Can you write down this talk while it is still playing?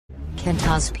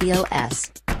Kintoz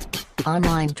POS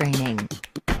Online Training.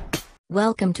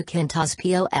 Welcome to Kintoz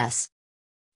POS.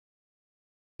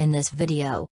 In this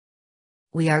video,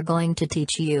 we are going to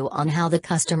teach you on how the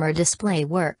customer display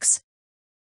works.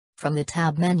 From the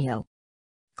tab menu,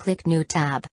 click New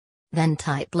tab, then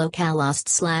type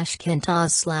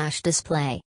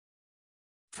localhost/kintoz/display.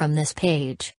 From this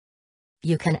page,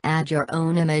 you can add your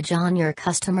own image on your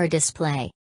customer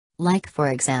display, like for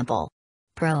example,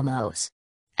 promos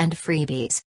and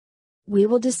freebies. We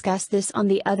will discuss this on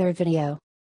the other video.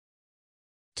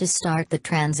 To start the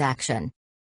transaction,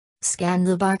 scan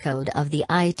the barcode of the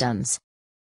items.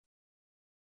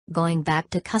 Going back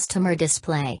to customer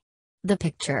display, the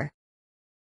picture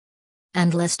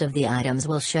and list of the items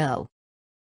will show.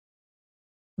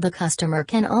 The customer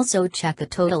can also check the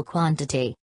total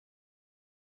quantity,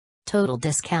 total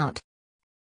discount,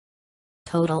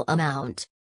 total amount,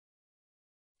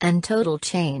 and total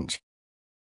change.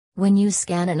 When you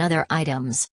scan another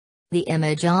items, the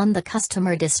image on the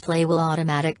customer display will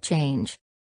automatic change.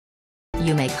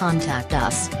 You may contact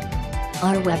us.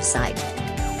 Our website,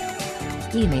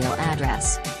 email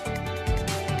address,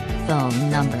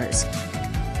 phone numbers,